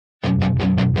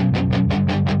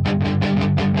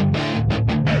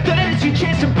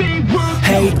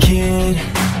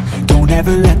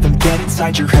Never let them get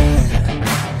inside your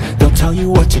head. They'll tell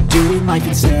you what to do in life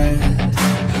instead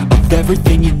of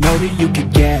everything you know that you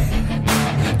could get.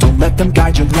 Don't let them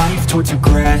guide your life towards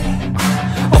regret.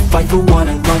 I'll fight for what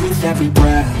I love with every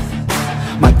breath.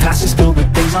 My past is filled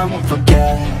with things I won't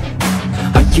forget.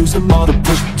 I use them all to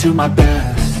push me to my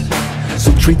best.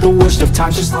 So treat the worst of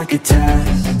times just like a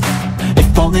test.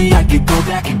 If only I could go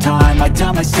back in time, I'd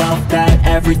tell myself that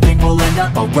everything will end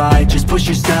up alright. Just push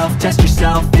yourself, test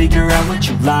yourself, figure out what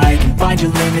you like, and find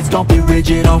your limits, don't be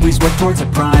rigid, always work towards a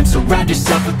prime. Surround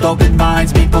yourself with open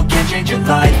minds, people can change your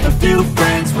life. A few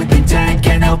friends with intent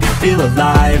can help you feel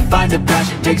alive. Find a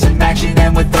passion, take some action,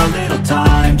 and with a little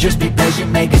time, just be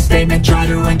patient, make a statement, try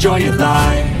to enjoy your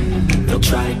life. They'll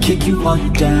try to kick you while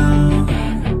you're down.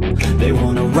 They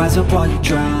wanna rise up while you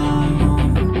drown.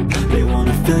 They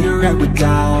wanna fill your head with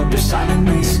doubt. They're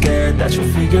silently scared that you'll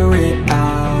figure it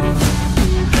out.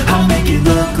 I'll make it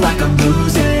look like I'm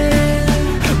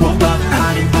losing, won't bother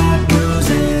hiding my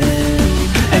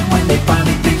bruises. And when they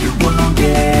finally think you're wounded,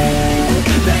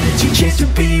 then it's your chance to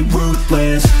be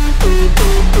ruthless.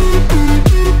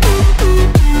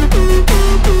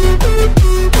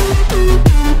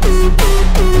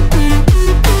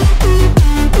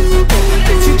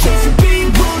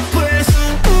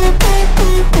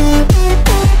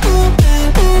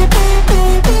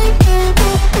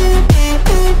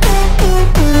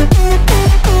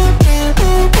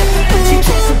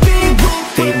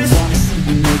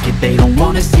 They don't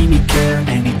wanna see me care.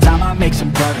 Anytime I make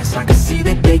some progress, I can see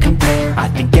that they compare. I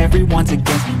think everyone's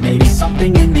against me, maybe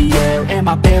something in the air. Am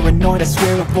I paranoid? I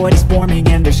swear a void is forming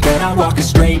and they're scared. I walk a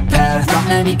straight path, not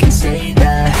many can say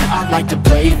that. I like to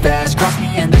play fast, cross me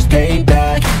and there's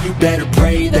payback. You better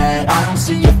pray that I don't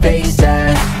see your face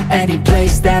at any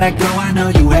place that I go. I know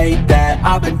you hate that.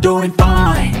 I've been doing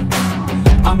fine,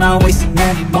 I'm not wasting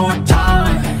any more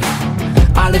time.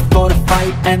 I live for the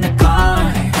fight and the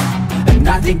climb, and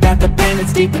I think that the pain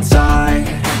that's deep inside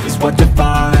is what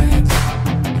defines.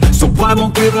 So I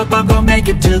won't give up, I'm gonna make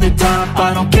it to the top.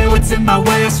 I don't care what's in my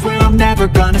way, I swear I'm never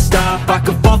gonna stop. I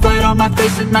could fall flat on my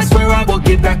face and I swear I will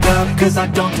get back up, cause I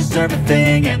don't deserve a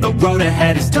thing and the road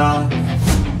ahead is tough.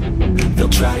 They'll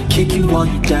try to kick you while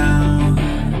you're down.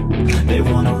 They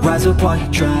wanna rise up while you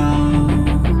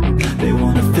drown. They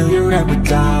wanna fill your head with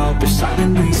doubt. They're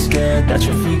silently scared that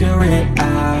you'll figure it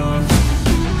out.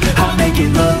 I'll make it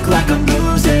look like I'm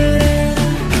losing,